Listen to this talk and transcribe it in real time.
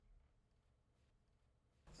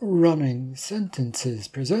Running Sentences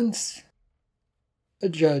presents A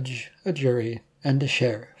Judge, a Jury, and a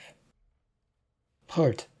Sheriff.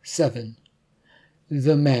 Part 7.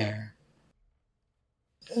 The Mayor.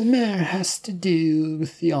 The mayor has to deal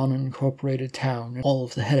with the unincorporated town, and all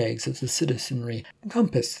of the headaches of the citizenry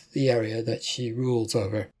encompass the area that she rules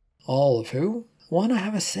over, all of who want to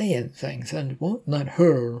have a say in things and won't let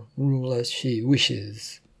her rule as she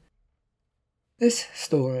wishes. This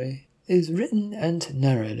story is written and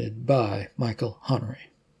narrated by Michael Honnery.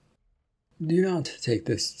 Do not take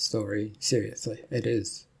this story seriously. It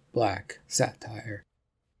is black satire.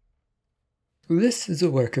 This is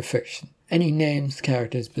a work of fiction. Any names,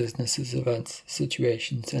 characters, businesses, events,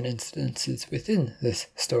 situations, and incidences within this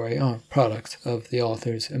story are products of the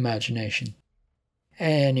author's imagination.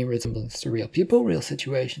 Any resemblance to real people, real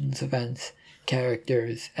situations, events,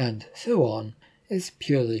 characters, and so on is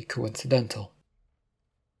purely coincidental.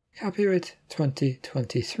 Copyright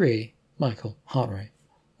 2023, Michael Honnery.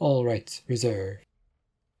 All rights reserved.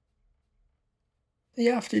 The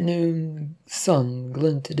afternoon sun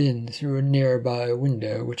glinted in through a nearby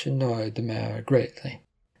window, which annoyed the mayor greatly.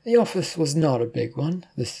 The office was not a big one.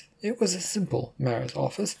 It was a simple mayor's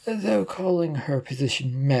office, though calling her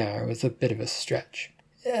position mayor was a bit of a stretch.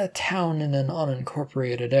 A town in an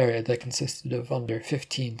unincorporated area that consisted of under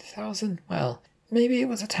 15,000, well, maybe it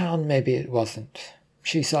was a town, maybe it wasn't.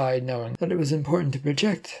 She sighed, knowing that it was important to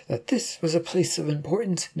project that this was a place of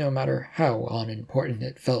importance, no matter how unimportant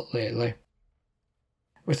it felt lately.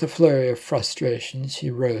 With a flurry of frustration, she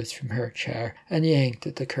rose from her chair and yanked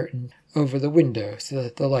at the curtain over the window so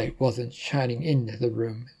that the light wasn't shining into the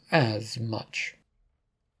room as much.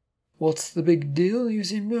 "What's the big deal? You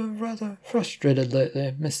seem rather frustrated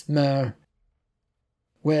lately, Miss Mayor."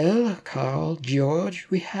 "Well, Carl, George,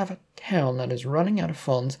 we have a town that is running out of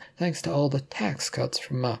funds thanks to all the tax cuts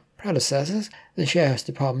from my predecessors. The sheriff's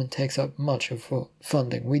department takes up much of what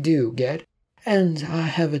funding we do get, and I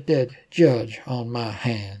have a dead judge on my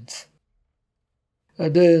hands." A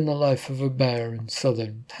day in the life of a mayor in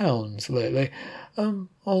southern towns lately. I'm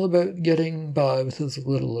all about getting by with as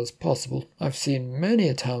little as possible. I've seen many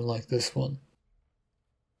a town like this one.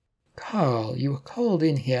 "Carl, you were called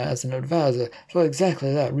in here as an advisor for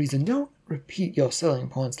exactly that reason. Don't repeat your selling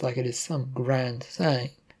points like it is some grand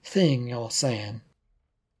thing you're saying."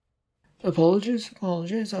 Apologies.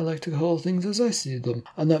 I like to call things as I see them,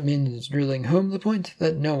 and that means drilling home the point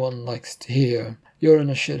that no one likes to hear. You're in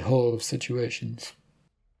a shithole of situations.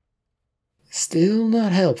 Still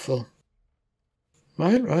not helpful.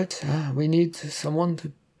 Right. We need someone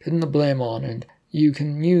to pin the blame on, and you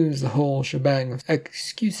can use the whole shebang of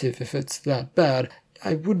exclusive if it's that bad.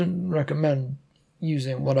 I wouldn't recommend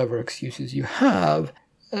using whatever excuses you have,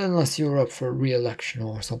 unless you're up for re-election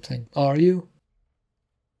or something. Are you?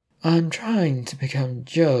 I'm trying to become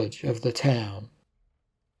judge of the town.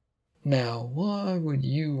 Now, why would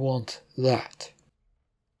you want that?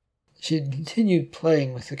 She continued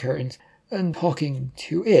playing with the curtains and talking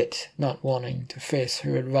to it, not wanting to face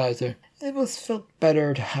her advisor. It felt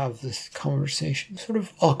better to have this conversation sort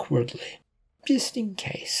of awkwardly, just in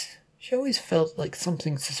case. She always felt like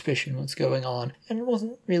something suspicious was going on and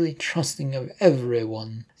wasn't really trusting of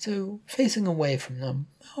everyone, so facing away from them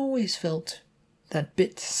always felt that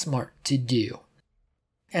bit smart to do.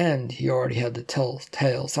 And he already had the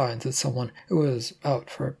telltale signs of someone who was out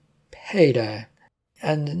for payday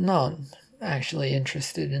and not actually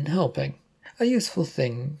interested in helping. A useful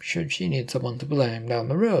thing should she need someone to blame down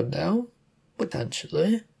the road, though.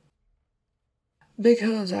 Potentially.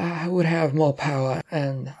 Because I would have more power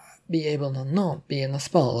and be able to not be in the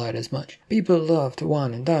spotlight as much. People love to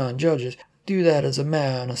whine and dine judges. Do that as a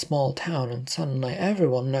mayor in a small town and suddenly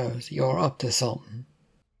everyone knows you're up to something.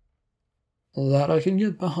 That I can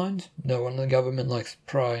get behind. No one in the government likes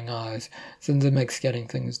prying eyes, since it makes getting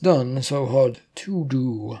things done so hard to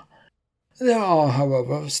do. There are,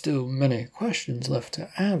 however, still many questions left to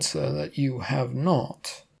answer that you have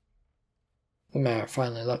not. The mayor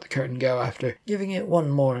finally let the curtain go after giving it one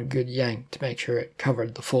more good yank to make sure it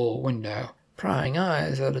covered the full window. Prying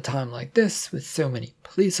eyes at a time like this, with so many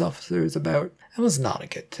police officers about, that was not a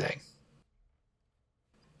good thing.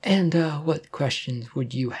 "And what questions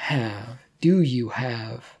would you have? Do you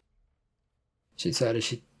have?" she said as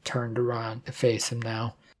she turned around to face him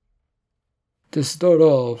now. "To start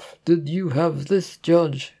off, did you have this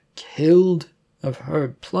judge killed? I've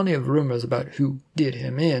heard plenty of rumors about who did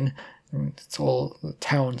him in. It's all the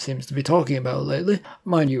town seems to be talking about lately.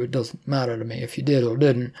 Mind you, it doesn't matter to me if you did or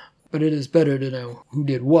didn't, but it is better to know who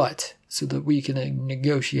did what, so that we can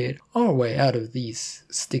negotiate our way out of these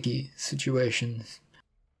sticky situations."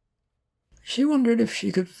 She wondered if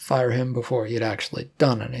she could fire him before he had actually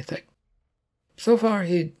done anything. So far,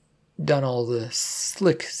 he'd done all the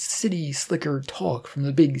slicker talk from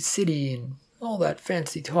the big city and all that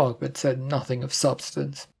fancy talk, but said nothing of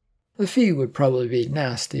substance. The fee would probably be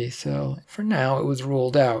nasty, so for now it was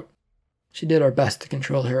ruled out. She did her best to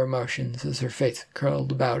control her emotions as her face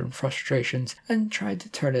curled about in frustrations and tried to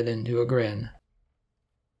turn it into a grin.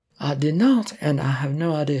 I did not, and I have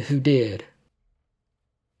no idea who did.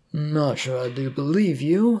 Not sure I do believe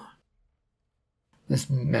you. This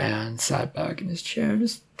man sat back in his chair,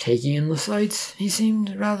 just taking in the sights. He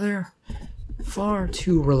seemed rather far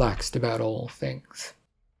too relaxed about all things.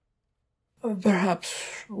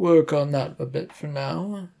 Perhaps work on that a bit for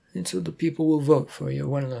now, until the people will vote for you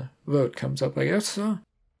when the vote comes up, I guess.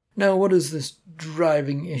 Now, what is this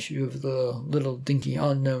driving issue of the little dinky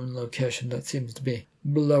unknown location that seems to be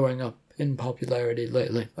blowing up in popularity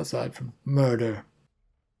lately, aside from murder?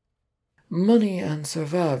 Money and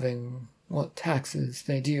surviving what taxes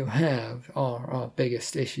they do have are our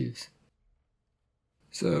biggest issues.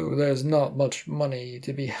 So there's not much money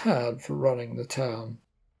to be had for running the town.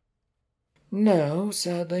 No,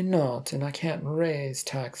 sadly not, and I can't raise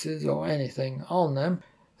taxes or anything on them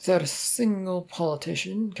without a single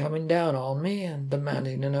politician coming down on me and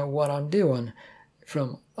demanding to know what I'm doing,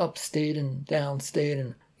 from upstate and downstate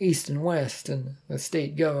and east and west and the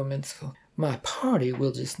state governments. My party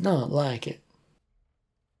will just not like it.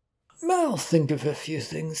 I'll think of a few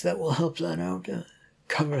things that will help that out,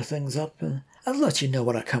 cover things up. I'll let you know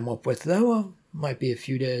what I come up with, though. Might be a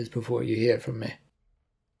few days before you hear from me.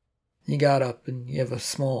 He got up and gave a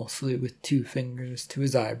small salute with 2 fingers to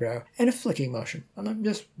his eyebrow and a flicking motion, and then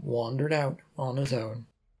just wandered out on his own.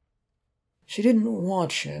 She didn't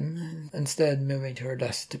watch him, instead moving to her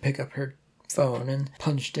desk to pick up her phone and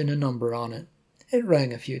punched in a number on it. It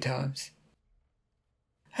rang a few times.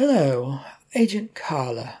 Hello, Agent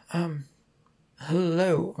Carla.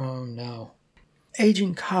 Hello. Oh, no.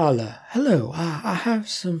 Agent Carla. Hello. I have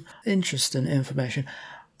some interesting information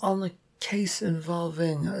on the case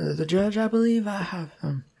involving the judge, I believe.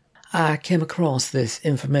 I came across this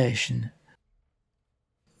information.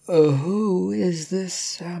 Who is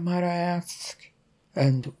this, might I ask?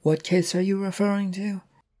 And what case are you referring to?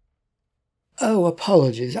 Oh,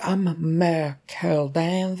 apologies. I'm Mayor Carol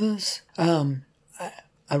Danvers.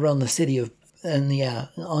 I run the city of in the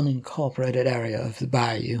unincorporated area of the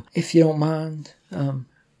bayou. If you don't mind,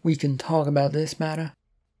 we can talk about this matter.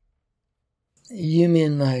 You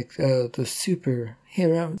mean like the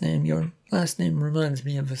superhero name? Your last name reminds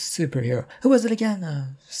me of a superhero. Who was it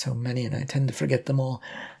again? So many, and I tend to forget them all.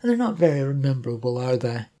 And they're not very memorable, are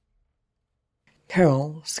they?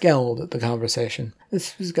 Carol scowled at the conversation.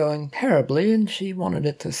 This was going terribly, and she wanted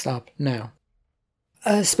it to stop now.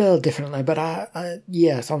 Spelled differently, but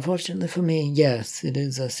yes, unfortunately for me, yes, it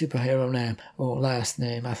is a superhero name, or last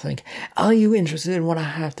name, I think. Are you interested in what I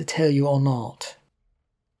have to tell you or not?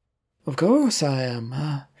 Of course I am.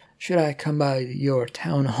 Should I come by your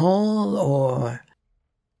town hall, or...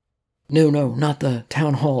 No, not the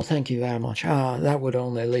town hall, thank you very much. That would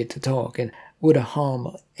only lead to talk, and would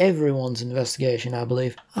harm everyone's investigation, I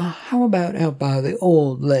believe. How about out by the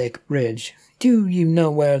Old Lake Bridge? Do you know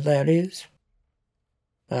where that is?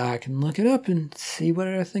 I can look it up and see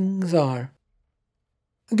where things are.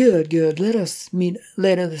 Good. Let us meet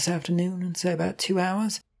later this afternoon in, say, about 2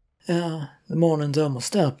 hours. The morning's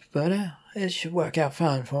almost up, but it should work out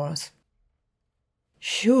fine for us.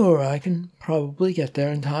 Sure, I can probably get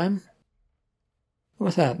there in time.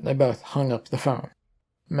 With that, they both hung up the phone.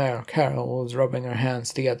 Mayor Carol was rubbing her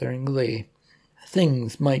hands together in glee.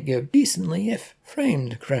 Things might go decently if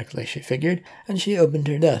framed correctly, she figured, and she opened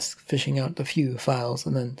her desk, fishing out the few files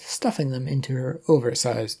and then stuffing them into her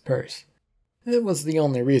oversized purse. It was the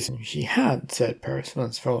only reason she had said purse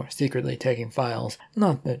was for secretly taking files.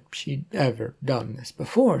 Not that she'd ever done this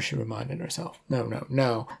before, she reminded herself.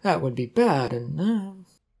 No, that would be bad, and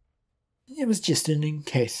it was just an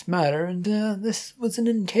in-case matter, and this was an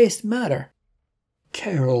in-case matter.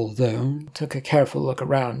 Carol, though, took a careful look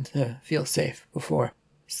around to feel safe before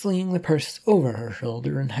slinging the purse over her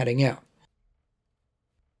shoulder and heading out.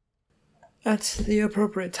 At the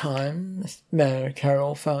appropriate time, Mayor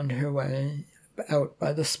Carol found her way out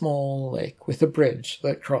by the small lake with a bridge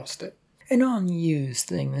that crossed it. An unused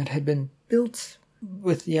thing that had been built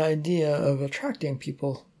with the idea of attracting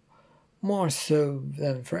people more so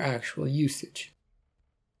than for actual usage.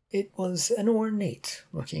 It was an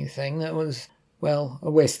ornate-looking thing that was, well, a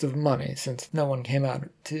waste of money, since no one came out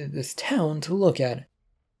to this town to look at it.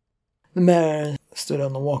 The mayor stood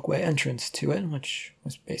on the walkway entrance to it, which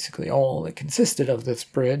was basically all that consisted of this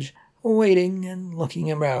bridge, waiting and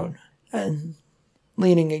looking around. and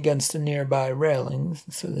leaning against a nearby railing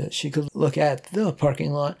so that she could look at the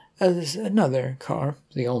parking lot as another car,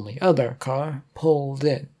 the only other car, pulled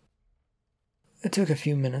in. It took a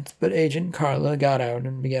few minutes, but Agent Carla got out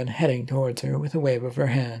and began heading towards her with a wave of her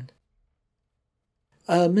hand.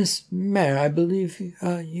 Miss Mare, I believe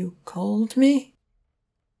you called me?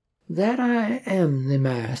 That I am the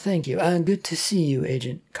Mare, thank you. Good to see you,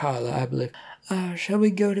 Agent Carla, I believe. Shall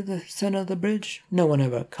we go to the center of the bridge? No one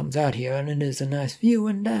ever comes out here, and it is a nice view,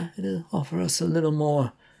 and it'll offer us a little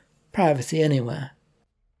more privacy anyway.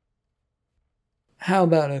 How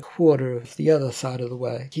about a quarter of the other side of the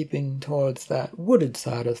way, keeping towards that wooded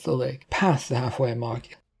side of the lake, past the halfway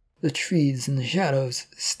mark? The trees and the shadows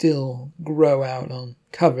still grow out on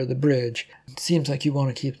cover the bridge. It seems like you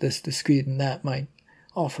want to keep this discreet, and that might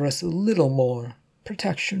offer us a little more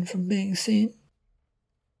protection from being seen.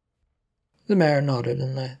 The Mare nodded,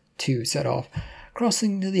 and the two set off,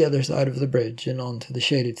 crossing to the other side of the bridge and onto the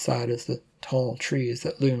shaded side of the tall trees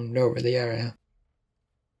that loomed over the area.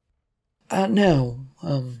 Now,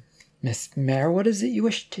 Miss Mare, what is it you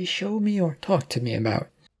wish to show me or talk to me about?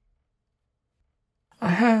 I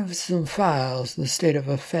have some files, the state of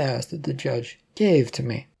affairs that the judge gave to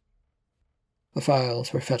me. The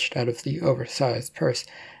files were fetched out of the oversized purse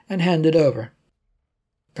and handed over.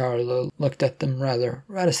 Carla looked at them rather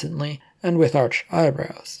reticently and with arched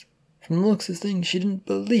eyebrows. From the looks of things, she didn't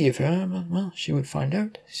believe her, but, well, she would find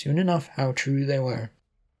out soon enough how true they were.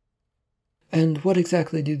 And what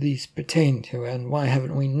exactly do these pertain to, and why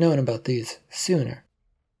haven't we known about these sooner?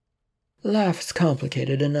 Life is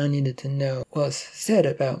complicated, and I needed to know what was said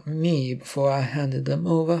about me before I handed them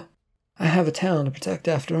over. I have a town to protect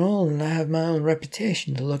after all, and I have my own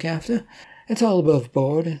reputation to look after. It's all above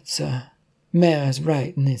board. It's, Mayor's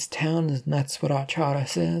right in this town, and that's what our charter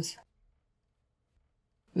says.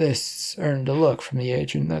 This earned a look from the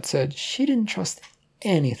agent that said she didn't trust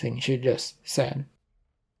anything she just said.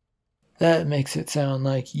 That makes it sound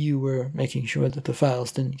like you were making sure that the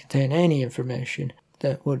files didn't contain any information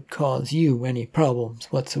that would cause you any problems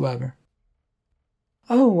whatsoever.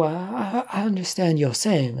 Oh, I understand you're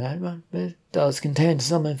saying that, but it does contain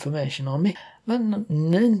some information on me. But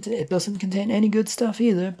it doesn't contain any good stuff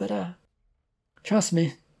either, but, trust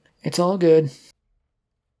me, it's all good.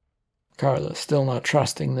 Carla, still not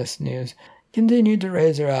trusting this news, continued to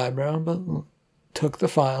raise her eyebrow, but took the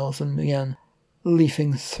files and began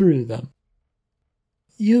leafing through them.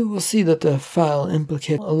 You will see that the file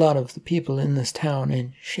implicates a lot of the people in this town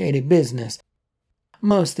in shady business.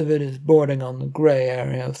 Most of it is bordering on the gray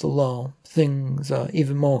area of the law. Things are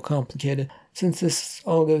even more complicated, since this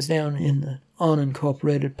all goes down in the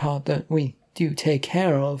unincorporated part that we do take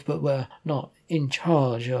care of, but we're not in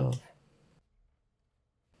charge of.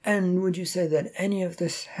 And would you say that any of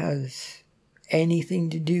this has anything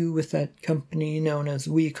to do with that company known as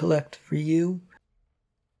We Collect For You?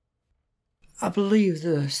 I believe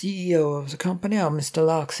the CEO of the company, Mr.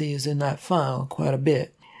 Loxley, is in that file quite a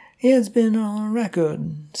bit. He has been on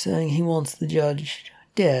record saying he wants the judge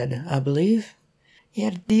dead, I believe. He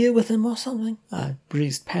had a deal with him or something? I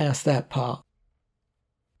breezed past that part.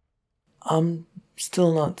 I'm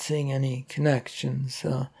still not seeing any connections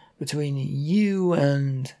between you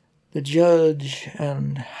and the judge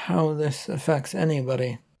and how this affects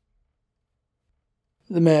anybody.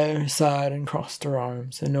 The mayor sighed and crossed her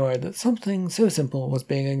arms, annoyed that something so simple was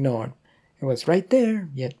being ignored. It was right there,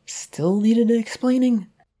 yet still needed explaining.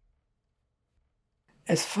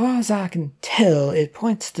 As far as I can tell, it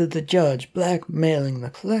points to the judge blackmailing the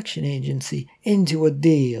collection agency into a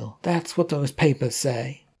deal. That's what those papers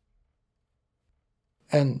say.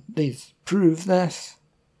 And these prove this?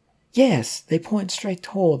 Yes, they point straight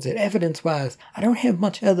towards it, evidence-wise. I don't have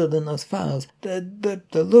much other than those files. They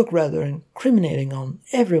look rather incriminating on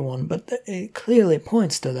everyone, but it clearly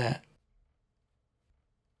points to that.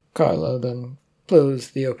 Carla then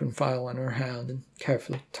closed the open file in her hand and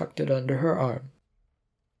carefully tucked it under her arm.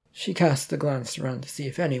 She cast a glance around to see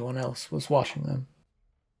if anyone else was watching them.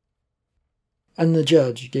 And the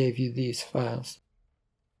judge gave you these files?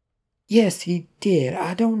 Yes, he did.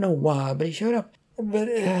 I don't know why, but he showed up.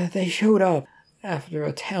 But they showed up after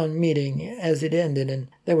a town meeting as it ended, and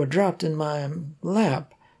they were dropped in my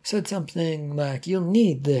lap. Said something like, "You'll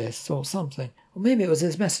need this," or something. Or maybe it was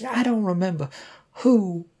his message. I don't remember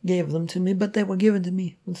who gave them to me, but they were given to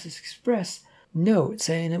me with this express note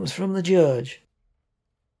saying it was from the judge.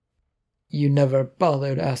 You never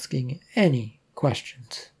bothered asking any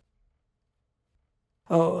questions?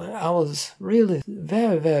 Oh, I was really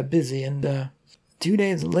very, very busy, and 2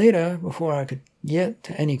 days later, before I could get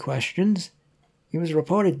to any questions, he was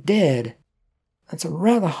reported dead. It's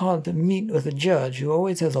rather hard to meet with a judge who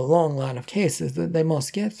always has a long line of cases that they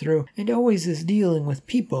must get through and always is dealing with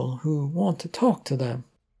people who want to talk to them."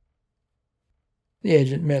 The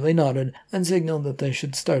agent merely nodded and signaled that they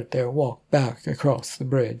should start their walk back across the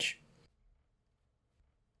bridge.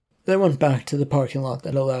 They went back to the parking lot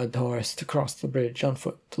that allowed tourists to cross the bridge on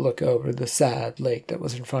foot to look over the sad lake that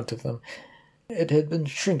was in front of them. It had been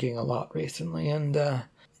shrinking a lot recently, and,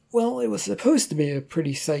 well, it was supposed to be a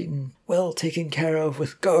pretty sight and well taken care of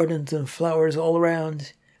with gardens and flowers all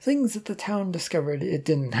around. Things that the town discovered it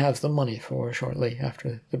didn't have the money for shortly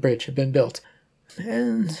after the bridge had been built.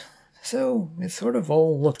 And so it sort of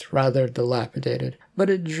all looked rather dilapidated, but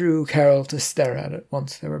it drew Carol to stare at it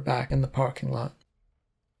once they were back in the parking lot.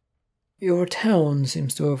 "Your town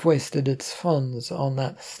seems to have wasted its funds on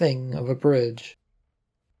that thing of a bridge."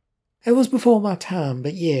 "It was before my time,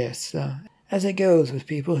 but yes, as it goes with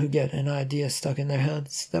people who get an idea stuck in their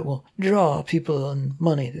heads that will draw people and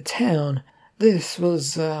money to town, this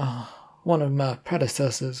was, one of my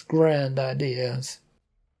predecessor's grand ideas."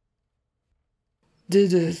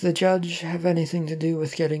 "Did the judge have anything to do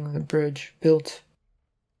with getting the bridge built?"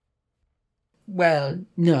 "Well,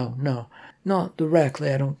 no. Not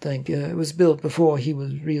directly, I don't think. It was built before he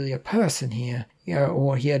was really a person here,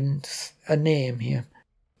 or he hadn't a name here.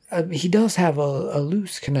 He does have a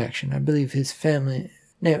loose connection. I believe his family,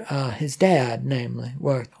 his dad, namely,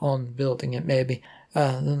 worked on building it, maybe.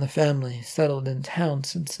 Then the family settled in town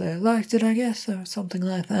since they liked it, I guess, or something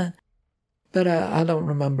like that. But I don't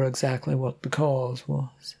remember exactly what the cause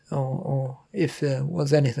was, or if there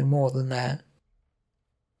was anything more than that."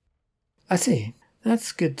 "I see.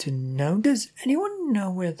 That's good to know. Does anyone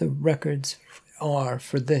know where the records are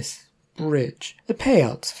for this bridge? The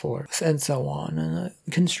payouts for it, and so on, and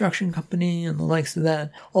the construction company and the likes of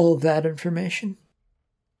that, all of that information?"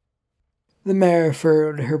 The mayor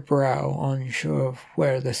furrowed her brow, unsure of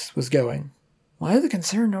where this was going. Why the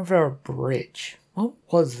concern over a bridge? What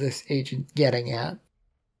was this agent getting at?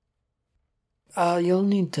 "You'll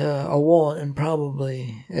need a warrant,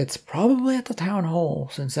 and it's probably at the town hall,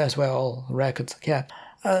 since that's where all the records are kept.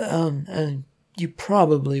 And you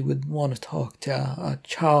probably would want to talk to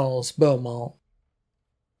Charles Beaumont."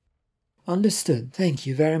 "Understood. Thank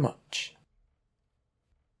you very much."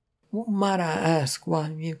 "Might I ask why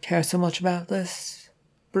you care so much about this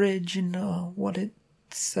bridge and what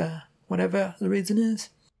it's, whatever the reason is?"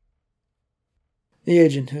 The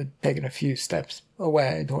agent, who had taken a few steps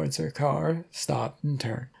away towards her car, stopped and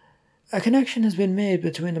turned. "A connection has been made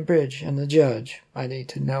between the bridge and the judge. I need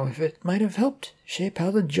to know if it might have helped shape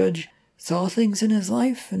how the judge saw things in his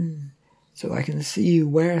life, and so I can see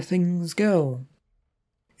where things go.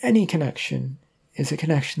 Any connection is a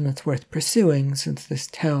connection that's worth pursuing, since this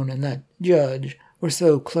town and that judge were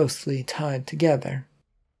so closely tied together."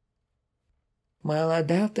 "Well, I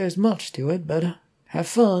doubt there's much to it, but have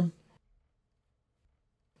fun."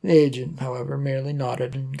 The agent, however, merely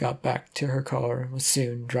nodded and got back to her car and was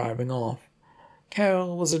soon driving off.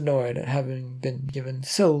 Carol was annoyed at having been given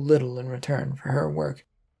so little in return for her work.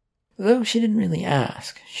 Though she didn't really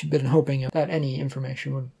ask, she'd been hoping that any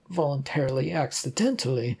information would voluntarily,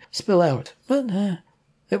 accidentally spill out, but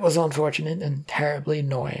it was unfortunate and terribly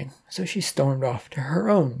annoying, so she stormed off to her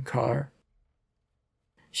own car.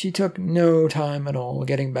 She took no time at all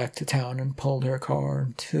getting back to town and pulled her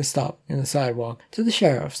car to a stop in the sidewalk to the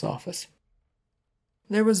sheriff's office.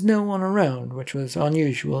 There was no one around, which was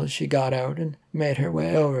unusual as she got out and made her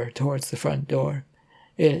way over towards the front door.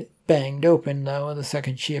 It banged open, though, the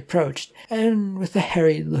second she approached, and with the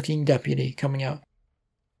harried-looking deputy coming out.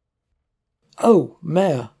 "Oh,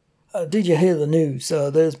 Mayor, did you hear the news?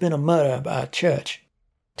 There's been a murder by a church.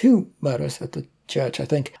 2 murders at the church, I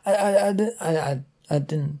think. I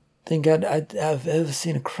didn't think I've ever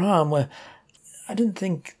seen a crime where... I didn't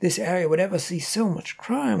think this area would ever see so much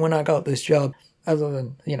crime when I got this job, other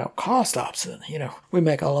than, car stops, and, we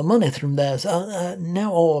make all our money from there. So,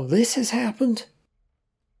 now all of this has happened?"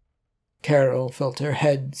 Carol felt her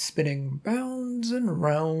head spinning round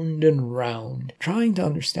and round, trying to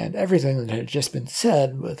understand everything that had just been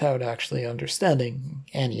said without actually understanding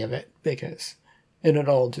any of it, because it had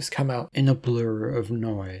all just come out in a blur of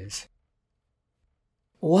noise.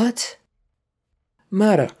 "What?"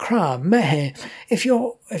 "Murder, crime, mayhem. If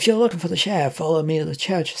you're looking for the sheriff, follow me to the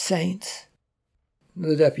Church of Saints."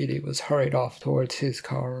 The deputy was hurried off towards his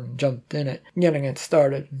car and jumped in it, getting it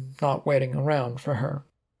started and not waiting around for her.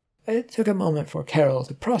 It took a moment for Carol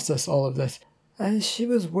to process all of this, as she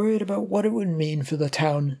was worried about what it would mean for the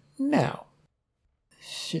town now.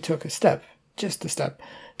 She took just a step,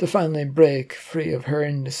 to finally break free of her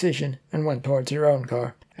indecision and went towards her own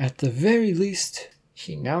car. At the very least,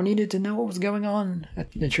 She now needed to know what was going on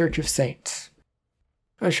at the Church of Saints.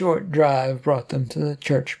 A short drive brought them to the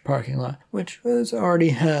church parking lot, which was already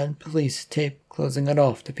had police tape closing it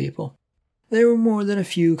off to people. There were more than a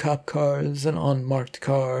few cop cars and unmarked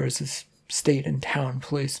cars as state and town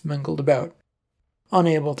police mingled about.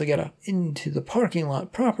 Unable to get up into the parking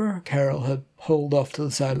lot proper, Carol had pulled off to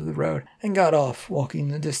the side of the road and got off, walking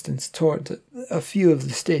the distance towards it. A few of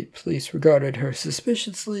the state police regarded her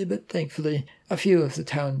suspiciously, but thankfully a few of the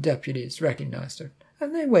town deputies recognized her,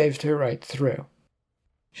 and they waved her right through.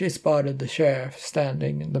 She spotted the sheriff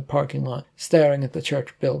standing in the parking lot, staring at the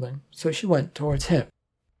church building, so she went towards him.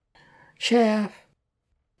 "Sheriff."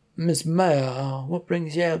 "Miss Mayor, what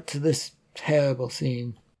brings you out to this terrible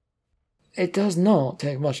scene?" "It does not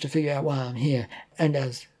take much to figure out why I'm here, and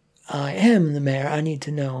as I am the mayor, I need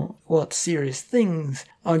to know what serious things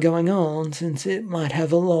are going on, since it might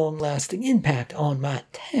have a long-lasting impact on my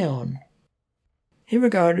town." He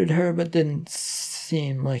regarded her, but didn't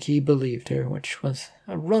seem like he believed her, which was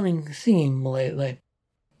a running theme lately.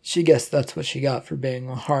 She guessed that's what she got for being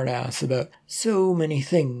a hard-ass about so many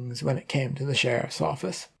things when it came to the sheriff's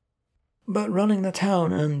office. But running the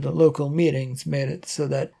town and the local meetings made it so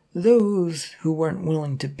that those who weren't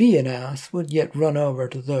willing to be an ass would get run over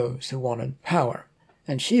to those who wanted power.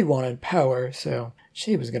 And she wanted power, so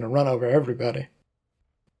she was going to run over everybody.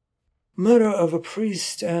 "Murder of a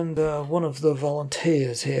priest and one of the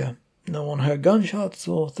volunteers here. No one heard gunshots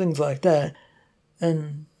or things like that,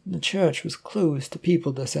 and the church was closed to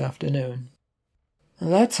people this afternoon."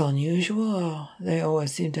 "That's unusual. They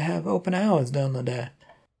always seem to have open hours down there."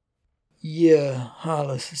 "Yeah,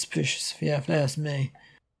 highly suspicious if you have to ask me."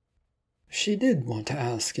 She did want to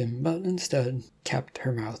ask him, but instead kept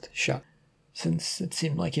her mouth shut, since it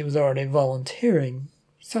seemed like he was already volunteering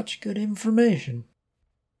such good information.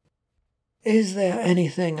 "Is there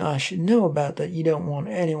anything I should know about that you don't want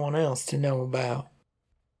anyone else to know about?"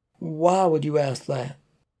 "Why would you ask that?"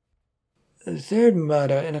 "The third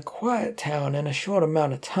murder in a quiet town in a short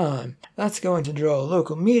amount of time. That's going to draw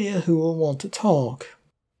local media who will want to talk.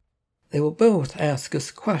 They will both ask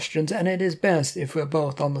us questions, and it is best if we're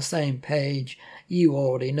both on the same page. You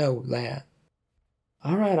already know that."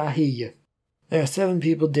 "All right, I hear you. There are 7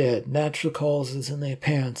 people dead, natural causes in their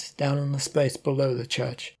appearance, down in the space below the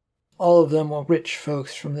church. All of them were rich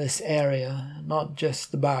folks from this area, not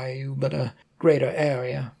just the bayou, but a greater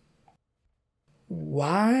area."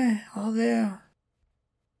 "Why are there?"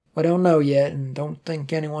 "We don't know yet, and don't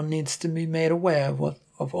think anyone needs to be made aware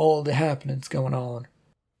of all the happenings going on."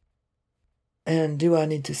 "And do I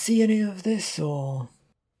need to see any of this, or?"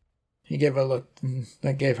 He gave her a look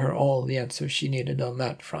that gave her all the answers she needed on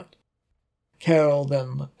that front. Carol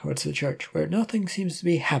then looked towards the church, where nothing seems to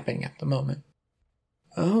be happening at the moment.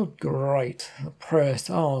 "Oh, great. The press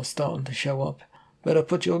are starting to show up. Better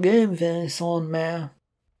put your game face on, Mayor."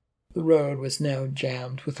 The road was now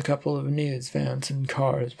jammed with a couple of news vans and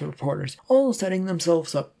cars with reporters, all setting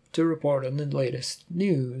themselves up to report on the latest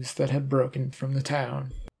news that had broken from the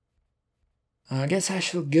town. "I guess I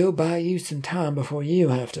shall go buy you some time before you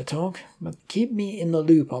have to talk, but keep me in the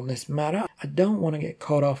loop on this matter. I don't want to get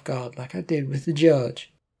caught off guard like I did with the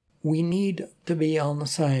judge. We need to be on the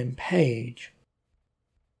same page."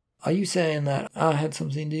 "Are you saying that I had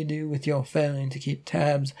something to do with your failing to keep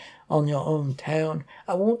tabs on your own town?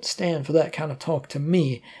 I won't stand for that kind of talk to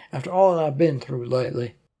me after all I've been through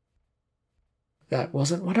lately." "That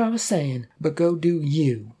wasn't what I was saying, but go do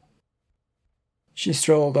you." She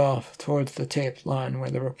strolled off towards the taped line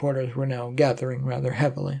where the reporters were now gathering rather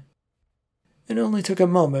heavily. It only took a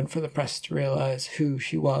moment for the press to realize who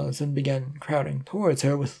she was and began crowding towards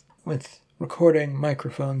her with recording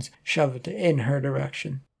microphones shoved in her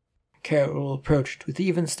direction. Carol approached with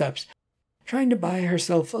even steps, trying to buy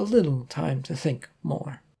herself a little time to think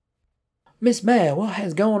more. "Miss Mayor, what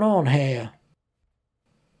has gone on here?"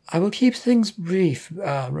 "I will keep things brief,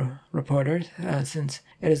 reporter, since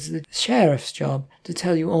it is the sheriff's job to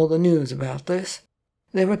tell you all the news about this.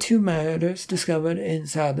 There were 2 murders discovered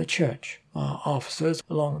inside the church. Our officers,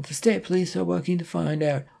 along with the state police, are working to find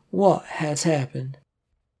out what has happened.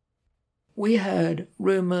 We heard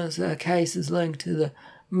rumors that cases linked to the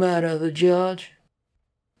murder of the judge.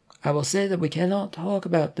 I will say that we cannot talk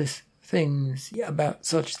about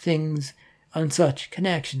such things and such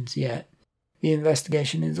connections yet. The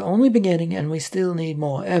investigation is only beginning, and we still need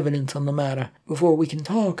more evidence on the matter before we can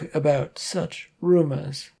talk about such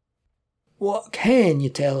rumors." "What can you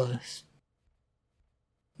tell us?"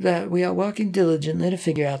 "That we are working diligently to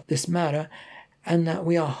figure out this matter, and that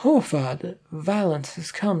we are horrified that violence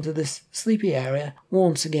has come to this sleepy area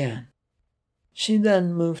once again." She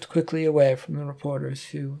then moved quickly away from the reporters,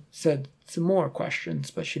 who said some more questions,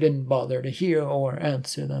 but she didn't bother to hear or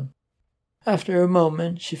answer them. After a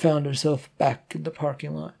moment, she found herself back in the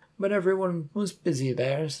parking lot, but everyone was busy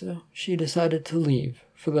there, so she decided to leave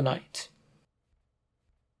for the night.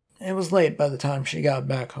 It was late by the time she got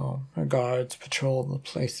back home. Her guards patrolled the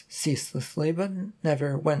place ceaselessly, but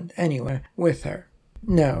never went anywhere with her.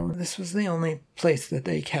 No, this was the only place that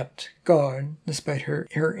they kept guard, despite her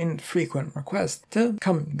infrequent request to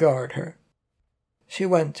come guard her. She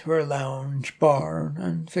went to her lounge bar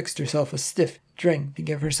and fixed herself a stiff drink to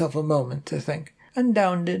give herself a moment to think, and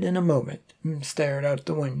downed it in a moment, and stared out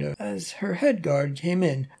the window as her head guard came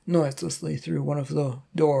in noiselessly through one of the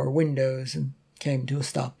door windows and came to a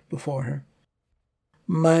stop before her.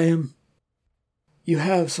 "Ma'am, you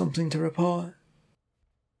have something to report?"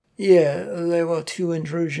 "Yeah, there were 2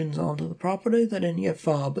 intrusions onto the property. They didn't get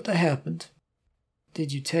far, but they happened."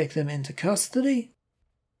 "Did you take them into custody?"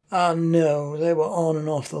 No, they were on and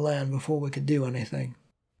off the land before we could do anything."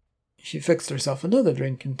 She fixed herself another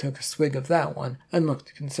drink and took a swig of that one, and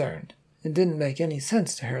looked concerned. It didn't make any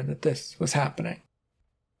sense to her that this was happening.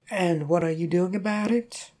 "And what are you doing about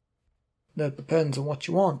it?" "That depends on what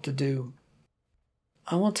you want to do."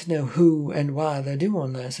 "I want to know who and why they're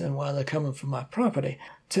doing this, and why they're coming for my property.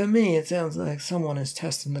 To me, it sounds like someone is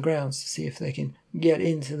testing the grounds to see if they can get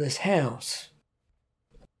into this house."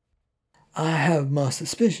 "I have my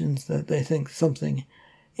suspicions that they think something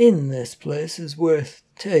in this place is worth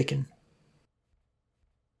taking."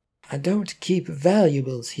 "I don't keep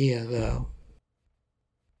valuables here, though."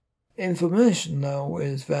 "Information, though,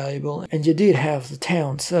 is valuable, and you did have the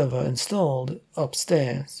town server installed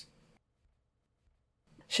upstairs."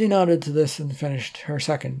 She nodded to this and finished her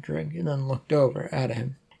second drink, and then looked over at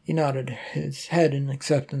him. He nodded his head in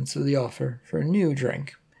acceptance of the offer for a new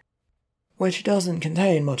drink, which doesn't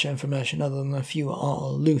contain much information other than a few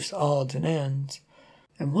loose odds and ends.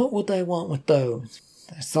 "And what would they want with those?"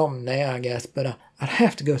 "There's something there, I guess, but I'd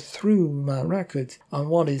have to go through my records on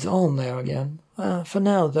what is on there again. For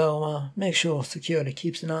now, though, make sure security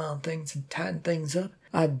keeps an eye on things and tighten things up.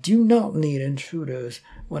 I do not need intruders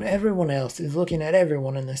when everyone else is looking at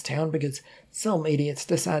everyone in this town because some idiots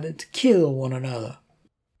decided to kill one another."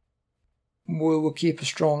 "We will keep a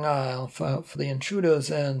strong eye out for the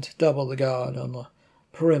intruders and double the guard on the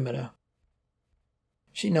perimeter."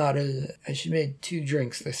 She nodded as she made 2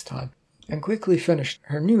 drinks this time, and quickly finished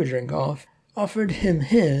her new drink off, offered him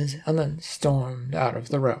his, and then stormed out of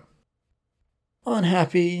the room.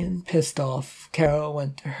 Unhappy and pissed off, Carol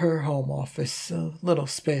went to her home office, a little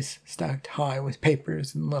space stacked high with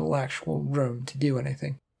papers and little actual room to do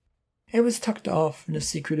anything. It was tucked off in a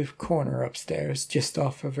secretive corner upstairs, just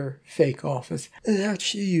off of her fake office, that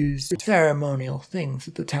she used for ceremonial things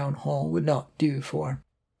that the town hall would not do for.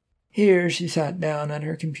 Here she sat down at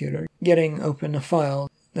her computer, getting open a file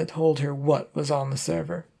that told her what was on the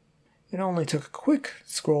server. It only took a quick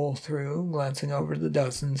scroll through, glancing over the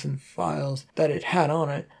dozens and files that it had on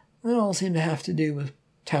it. They all seemed to have to do with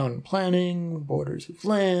town planning, borders of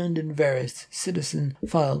land, and various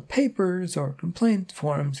citizen-filed papers or complaint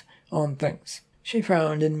forms on things. She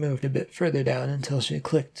frowned and moved a bit further down until she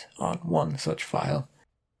clicked on one such file,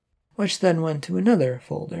 which then went to another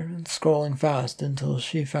folder, and scrolling fast until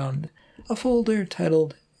she found a folder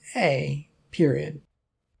titled A.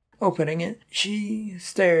 Opening it, she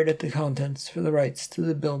stared at the contents for the rights to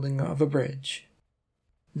the building of a bridge.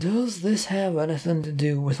 Does this have anything to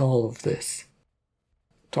do with all of this?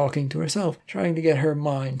 Talking to herself, trying to get her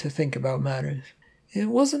mind to think about matters. It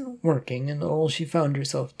wasn't working, and all she found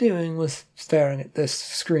herself doing was staring at this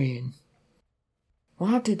screen.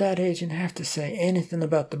 Why did that agent have to say anything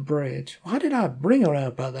about the bridge? Why did I bring her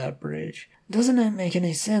out by that bridge? Doesn't that make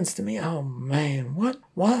any sense to me? Oh man,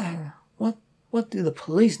 what do the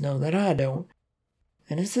police know that I don't?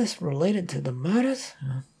 And is this related to the murders?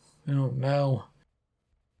 I don't know.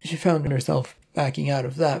 She found herself backing out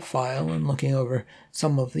of that file and looking over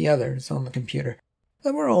some of the others on the computer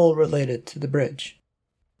that were all related to the bridge.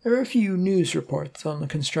 There were a few news reports on the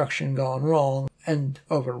construction gone wrong and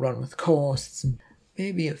overrun with costs, and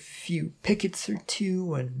maybe a few pickets or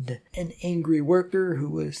 2, and an angry worker who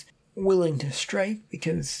was willing to strike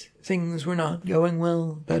because things were not going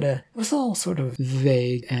well, but it was all sort of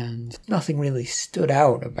vague and nothing really stood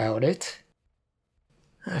out about it.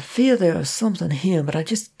 I feel there is something here, but I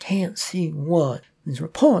just can't see what. These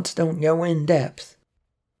reports don't go in depth.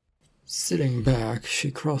 Sitting back,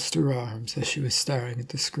 she crossed her arms as she was staring at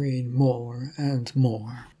the screen more and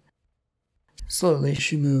more. Slowly,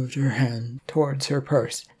 she moved her hand towards her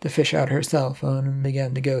purse to fish out her cell phone and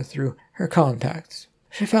began to go through her contacts.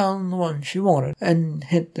 She found the one she wanted and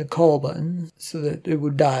hit the call button so that it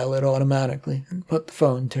would dial it automatically and put the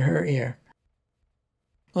phone to her ear.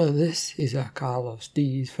 Well, this is Carlos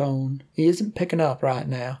D's phone. He isn't picking up right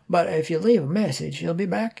now, but if you leave a message, he'll be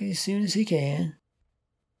back as soon as he can.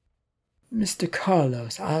 Mr.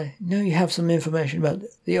 Carlos, I know you have some information about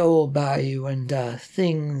the old bayou and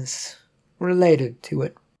things related to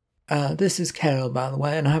it. This is Carol, by the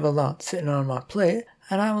way, and I have a lot sitting on my plate,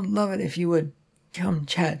 and I would love it if you would come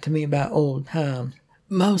chat to me about old times.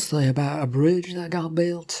 Mostly about a bridge that got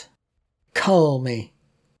built. Call me.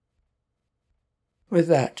 With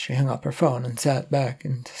that, she hung up her phone and sat back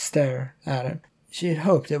and stared at it. She had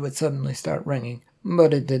hoped it would suddenly start ringing,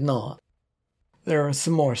 but it did not. There were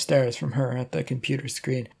some more stares from her at the computer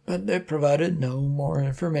screen, but it provided no more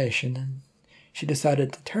information, and she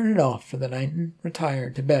decided to turn it off for the night and retire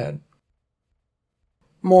to bed.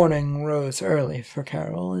 Morning rose early for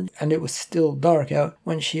Carol, and it was still dark out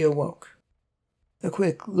when she awoke. A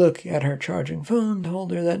quick look at her charging phone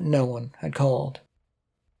told her that no one had called.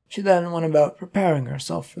 She then went about preparing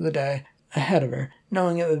herself for the day ahead of her,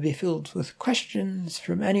 knowing it would be filled with questions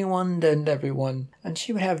from anyone and everyone, and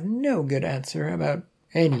she would have no good answer about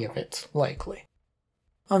any of it, likely.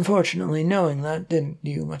 Unfortunately, knowing that didn't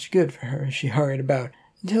do much good for her as she hurried about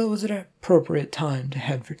until it was an appropriate time to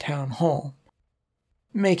head for town hall.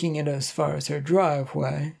 Making it as far as her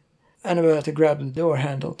driveway, and about to grab the door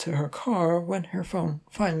handle to her car when her phone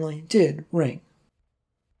finally did ring.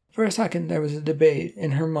 For a second there was a debate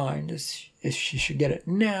in her mind as if she should get it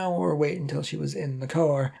now or wait until she was in the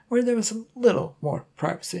car, where there was a little more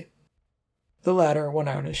privacy. The latter won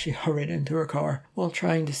out as she hurried into her car while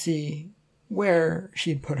trying to see where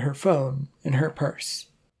she'd put her phone in her purse.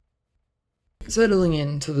 Settling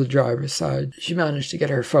into the driver's side, she managed to get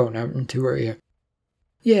her phone out into her ear.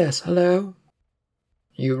 Yes, hello?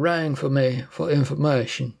 You rang for me for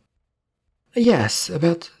information. Yes,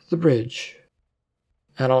 about the bridge.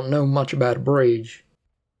 I don't know much about a bridge.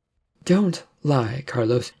 Don't lie,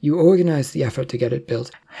 Carlos. You organized the effort to get it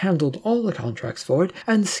built, handled all the contracts for it,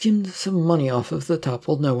 and skimmed some money off of the top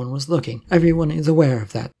while no one was looking. Everyone is aware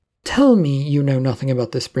of that. Tell me you know nothing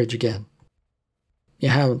about this bridge again. You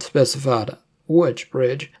haven't specified which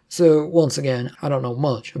bridge, so once again, I don't know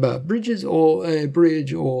much about bridges or a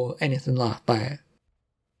bridge or anything like that.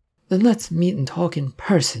 Then let's meet and talk in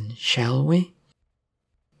person, shall we?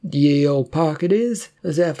 The old park it is,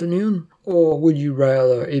 this afternoon, or would you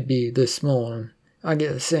rather it be this morning? I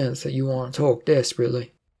get the sense that you want to talk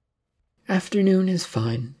desperately. Afternoon is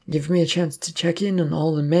fine. Give me a chance to check in on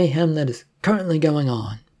all the mayhem that is currently going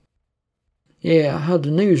on. Yeah, I heard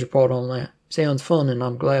the news report on that. Sounds fun, and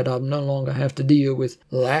I'm glad I no longer have to deal with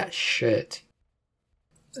that shit.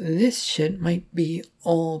 This shit might be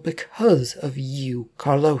all because of you,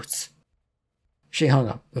 Carlos. She hung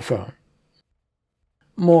up the phone.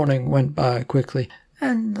 Morning went by quickly,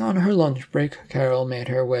 and on her lunch break, Carol made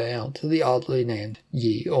her way out to the oddly named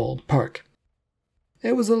Ye Old Park.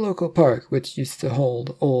 It was a local park which used to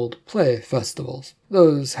hold old play festivals.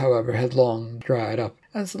 Those, however, had long dried up,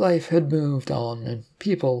 as life had moved on and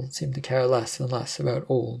people seemed to care less and less about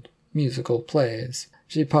old musical plays.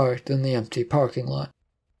 She parked in the empty parking lot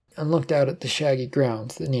and looked out at the shaggy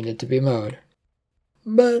grounds that needed to be mowed.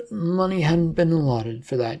 But money hadn't been allotted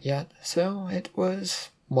for that yet, so it was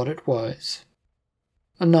what it was.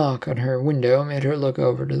 A knock on her window made her look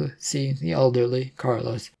over to see the elderly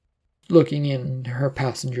Carlos looking in her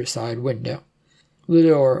passenger side window. The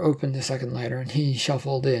door opened a second later, and he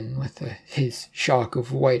shuffled in with his shock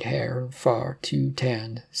of white hair and far too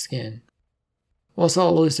tanned skin. What's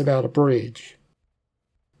all this about a bridge?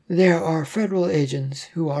 There are federal agents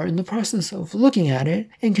who are in the process of looking at it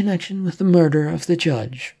in connection with the murder of the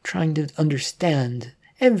judge, trying to understand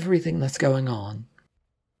everything that's going on.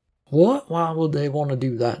 What? Why would they want to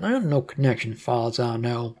do that? I have no connection, far as I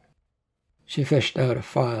know. She fished out a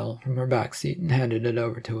file from her back seat and handed it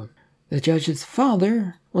over to him. The judge's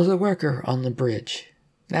father was a worker on the bridge.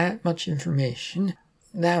 That much information,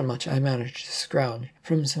 that much I managed to scrounge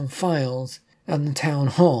from some files at the town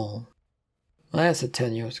hall. Well, that's a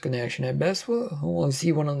tenuous connection at best. Was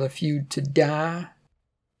he one of the few to die?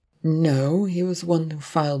 No, he was the one who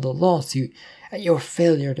filed a lawsuit at your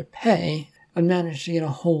failure to pay and managed to get a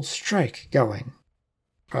whole strike going.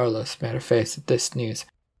 Carlos made a face at this news,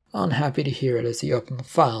 unhappy to hear it as he opened the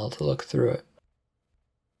file to look through it.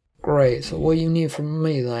 Great, so what do you need from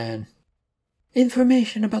me then?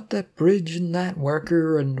 Information about that bridge and that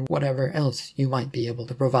worker and whatever else you might be able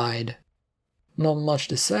to provide. Not much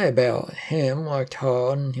to say about him. Worked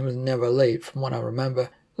hard and he was never late from what I remember.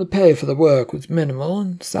 The pay for the work was minimal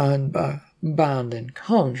and signed by binding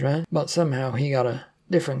contract, but somehow he got a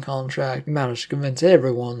different contract. He managed to convince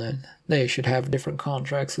everyone that they should have different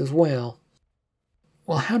contracts as well.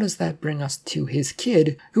 Well, how does that bring us to his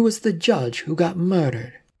kid, who was the judge who got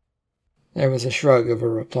murdered? There was a shrug of a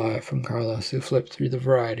reply from Carlos, who flipped through the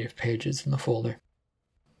variety of pages in the folder.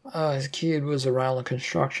 His kid was around the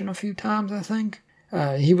construction a few times, I think.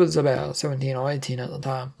 He was about 17 or 18 at the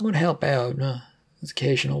time. Would help out as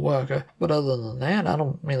occasional worker, but other than that, I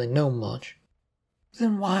don't really know much.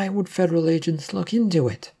 Then why would federal agents look into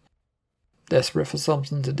it? Desperate for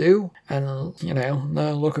something to do, and,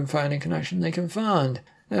 they're looking for any connection they can find.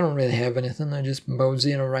 They don't really have anything, they're just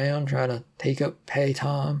moseying around, trying to take up pay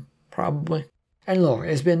time, probably. And look,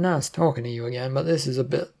 it's been nice talking to you again, but this is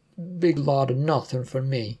a big lot of nothing for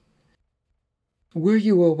me. Were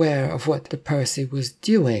you aware of what the Percy was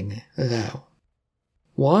doing, though?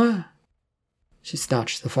 What? She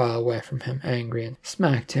snatched the file away from him, angry, and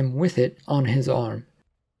smacked him with it on his arm.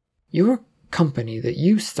 Your company that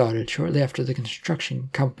you started shortly after the construction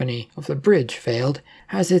company of the bridge failed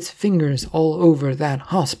has its fingers all over that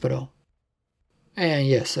hospital. And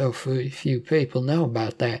yes, so few people know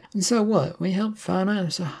about that. And so what? We help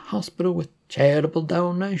finance a hospital with charitable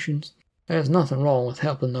donations. There's nothing wrong with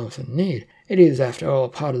helping those in need. It is, after all,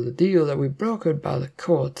 part of the deal that we brokered by the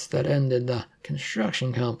courts that ended the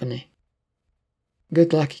construction company.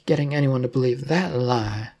 Good luck getting anyone to believe that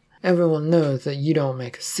lie. Everyone knows that you don't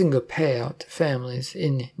make a single payout to families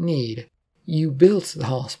in need. You built the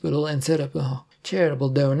hospital and set up charitable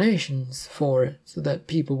donations for it so that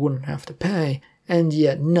people wouldn't have to pay, and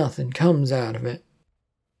yet nothing comes out of it.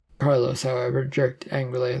 Carlos, however, jerked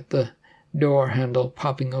angrily at the door handle,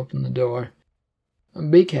 popping open the door.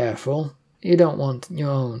 Be careful. You don't want your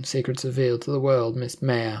own secrets revealed to the world, Miss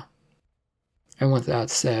Mayo. And with that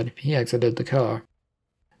said, he exited the car.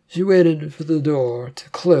 She waited for the door to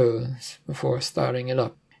close before starting it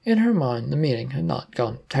up. In her mind, the meeting had not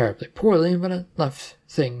gone terribly poorly, but it left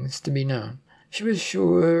things to be known. She was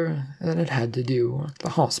sure that it had to do with the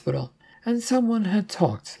hospital, and someone had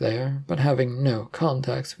talked there, but having no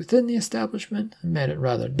contacts within the establishment made it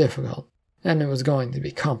rather difficult, and it was going to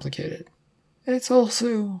be complicated. It's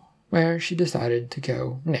also where she decided to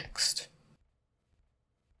go next.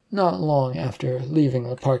 Not long after leaving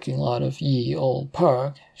the parking lot of Ye Old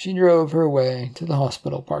Park, she drove her way to the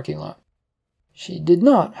hospital parking lot. She did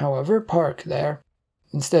not, however, park there,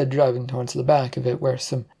 instead driving towards the back of it where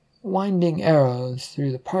some winding arrows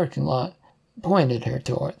through the parking lot pointed her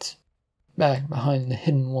towards. Back behind the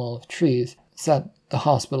hidden wall of trees sat the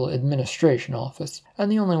hospital administration office,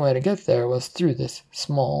 and the only way to get there was through this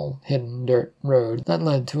small, hidden dirt road that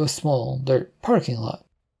led to a small dirt parking lot.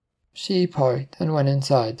 She parked and went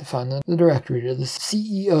inside to find the directory to the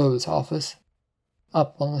CEO's office,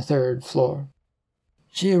 up on the 3rd floor.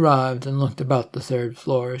 She arrived and looked about the 3rd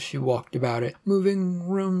floor as she walked about it, moving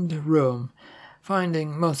room to room,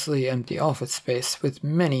 finding mostly empty office space with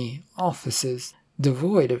many offices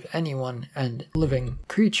devoid of anyone and living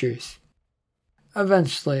creatures.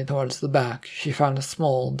 Eventually, towards the back, she found a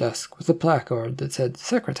small desk with a placard that said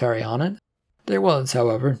secretary on it. There was,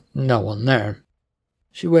 however, no one there.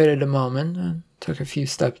 She waited a moment and took a few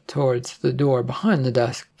steps towards the door behind the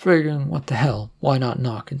desk, figuring what the hell, why not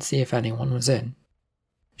knock and see if anyone was in.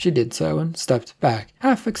 She did so and stepped back,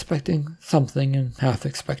 half expecting something and half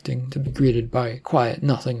expecting to be greeted by quiet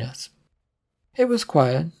nothingness. It was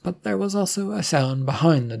quiet, but there was also a sound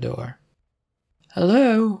behind the door.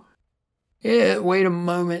 Hello? Yeah, wait a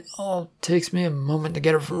moment. Oh, it takes me a moment to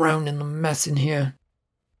get around in the mess in here.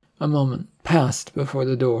 A moment passed before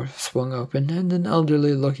the door swung open and an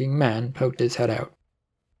elderly-looking man poked his head out.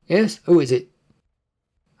 Yes, who is it?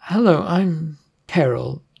 Hello, I'm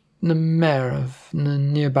Carol, the mayor of the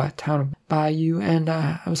nearby town of Bayou, and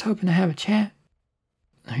I was hoping to have a chat.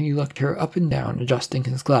 He looked her up and down, adjusting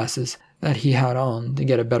his glasses that he had on to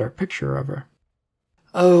get a better picture of her.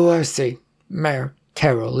 Oh, I see. Mayor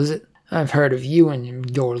Carol, is it? I've heard of you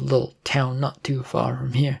and your little town not too far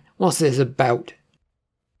from here. What's this about?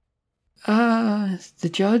 The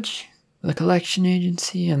judge, the collection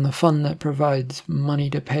agency, and the fund that provides money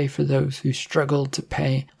to pay for those who struggle to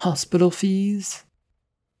pay hospital fees.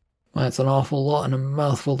 Well, that's an awful lot and a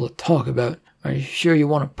mouthful to talk about. Are you sure you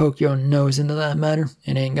want to poke your nose into that matter?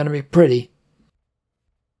 It ain't gonna be pretty.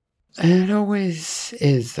 It always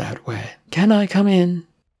is that way. Can I come in?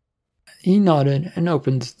 He nodded and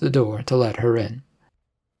opened the door to let her in.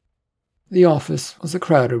 The office was a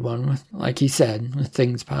crowded one, with, like he said, with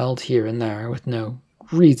things piled here and there with no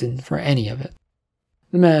reason for any of it.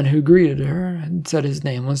 The man who greeted her had said his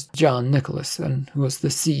name was John Nicholas, and who was the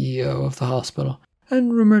CEO of the hospital,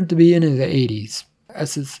 and rumored to be in his 80s,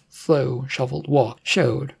 as his slow, shuffled walk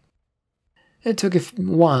showed. It took a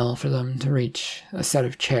while for them to reach a set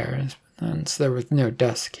of chairs, since there was no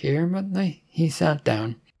desk here, but he sat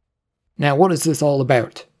down. "Now what is this all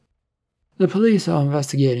about?" "The police are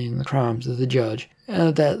investigating the crimes of the judge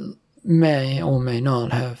that may or may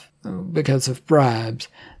not have, because of bribes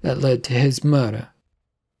that led to his murder."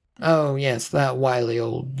 "Oh, yes, that wily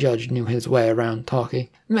old judge knew his way around talking.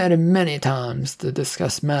 Met him many times to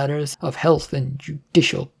discuss matters of health and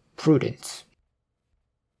judicial prudence."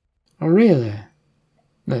 "Oh, really?"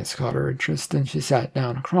 This caught her interest, and she sat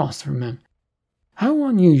down across from him. How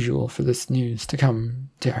unusual for this news to come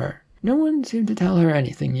to her. No one seemed to tell her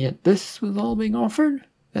anything, yet this was all being offered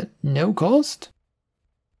at no cost.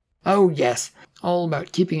 "Oh, yes, all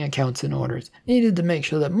about keeping accounts in order. Needed to make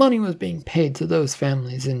sure that money was being paid to those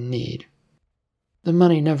families in need." "The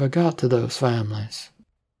money never got to those families."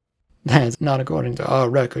 "That's not according to our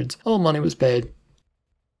records. All money was paid."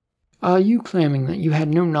 "Are you claiming that you had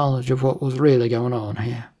no knowledge of what was really going on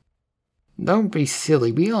here?" "Don't be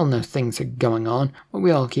silly. We all know things are going on, but we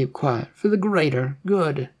all keep quiet for the greater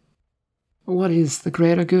good." "What is the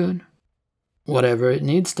greater good?" "Whatever it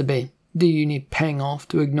needs to be. Do you need paying off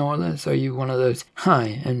to ignore this? Are you one of those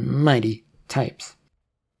high and mighty types?"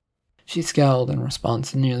 She scowled in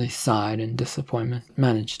response and nearly sighed in disappointment,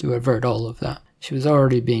 managed to avert all of that. She was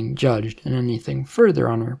already being judged, and anything further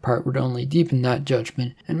on her part would only deepen that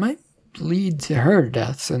judgment and might lead to her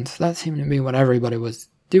death, since that seemed to be what everybody was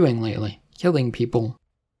doing lately, killing people.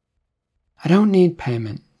 "I don't need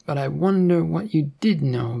payment, but I wonder what you did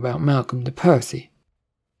know about Malcolm de Percy."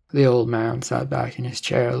 The old man sat back in his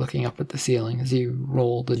chair, looking up at the ceiling as he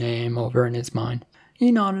rolled the name over in his mind.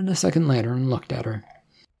 He nodded a second later and looked at her.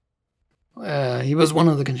 He was one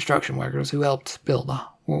of the construction workers who helped build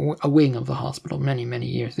a wing of the hospital many, many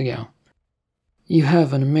years ago." "You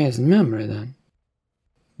have an amazing memory, then."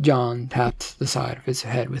 John tapped the side of his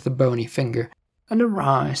head with a bony finger, and a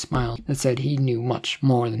wry smile that said he knew much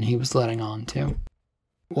more than he was letting on to.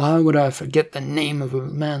 "Why would I forget the name of a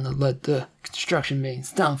man that led the construction being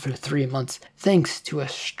stopped for 3 months, thanks to a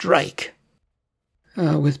strike?"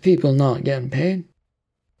 With people not getting paid?"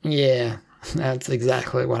 "Yeah, that's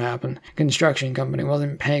exactly what happened. Construction company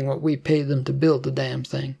wasn't paying what we paid them to build the damn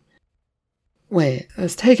thing." "Wait,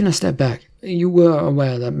 let's take a step back. You were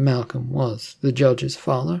aware that Malcolm was the judge's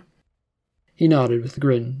father?" He nodded with a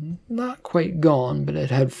grin, not quite gone, but it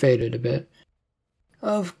had faded a bit.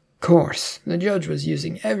 "Of course, the judge was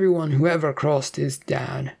using everyone who ever crossed his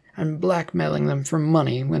dad, and blackmailing them for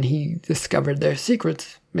money when he discovered their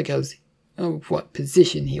secrets, because of what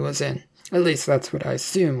position he was in. At least that's what I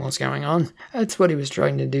assume was going on. That's what he was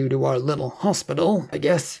trying to do to our little hospital, I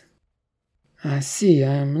guess." "I see.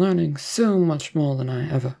 I am learning so much more than I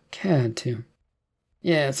ever cared to."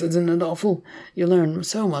 "Yes, isn't it awful? You learn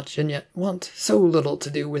so much and yet want so little to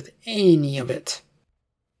do with any of it."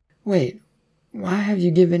 "Wait, why have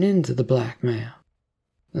you given in to the blackmail?"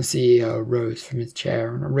 The CEO rose from his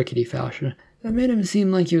chair in a rickety fashion that made him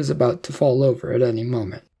seem like he was about to fall over at any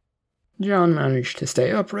moment. John managed to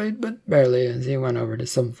stay upright, but barely, as he went over to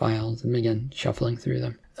some files and began shuffling through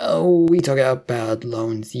them. "Oh, we took out bad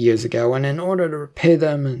loans years ago, and in order to repay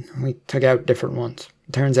them, we took out different ones.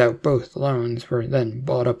 It turns out both loans were then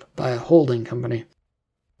bought up by a holding company.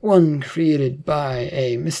 One created by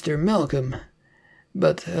a Mr. Malcolm,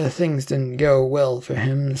 but things didn't go well for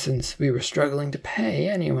him since we were struggling to pay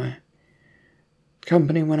anyway."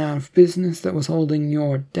 "Company went out of business that was holding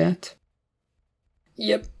your debt?"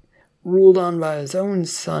 "Yep. Ruled on by his own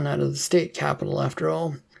son out of the state capital, after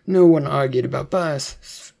all. No one argued about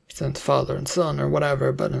bias, since father and son or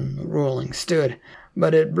whatever, but in the ruling stood.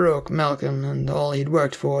 But it broke Malcolm and all he'd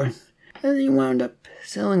worked for, and he wound up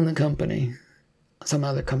selling the company. Some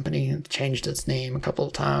other company changed its name a couple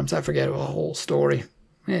of times. I forget the whole story.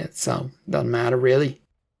 Doesn't matter, really."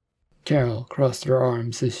 Carol crossed her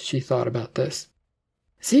arms as she thought about this.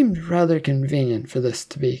 It seemed rather convenient for this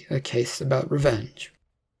to be a case about revenge.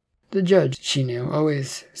 The judge, she knew,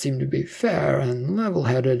 always seemed to be fair and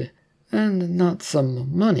level-headed, and not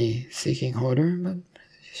some money-seeking hoarder, but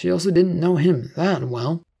she also didn't know him that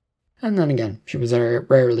well. And then again, she was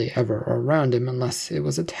rarely ever around him unless it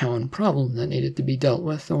was a town problem that needed to be dealt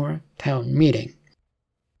with, or a town meeting.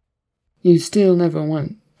 "You still never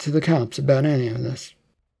went to the cops about any of this?"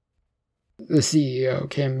 The CEO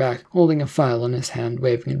came back, holding a file in his hand,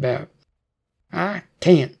 waving it about. "I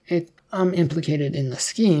can't. I'm implicated in the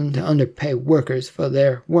scheme to underpay workers for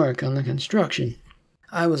their work on the construction.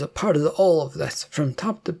 I was a part of all of this, from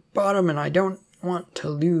top to bottom, and I don't want to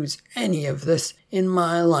lose any of this in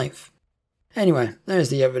my life. Anyway, there's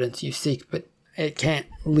the evidence you seek, but it can't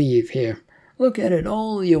leave here. Look at it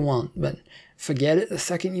all you want, but Forget it the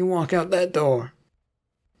second you walk out that door."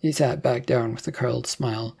 He sat back down with a curled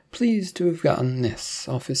smile, pleased to have gotten this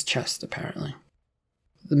off his chest apparently.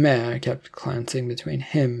 The mayor kept glancing between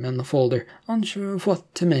him and the folder, unsure of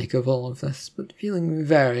what to make of all of this, but feeling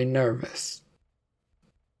very nervous.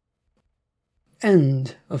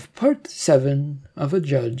 End of Part 7 of A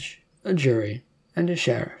Judge, a Jury, and a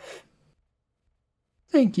Sheriff.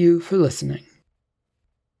 Thank you for listening.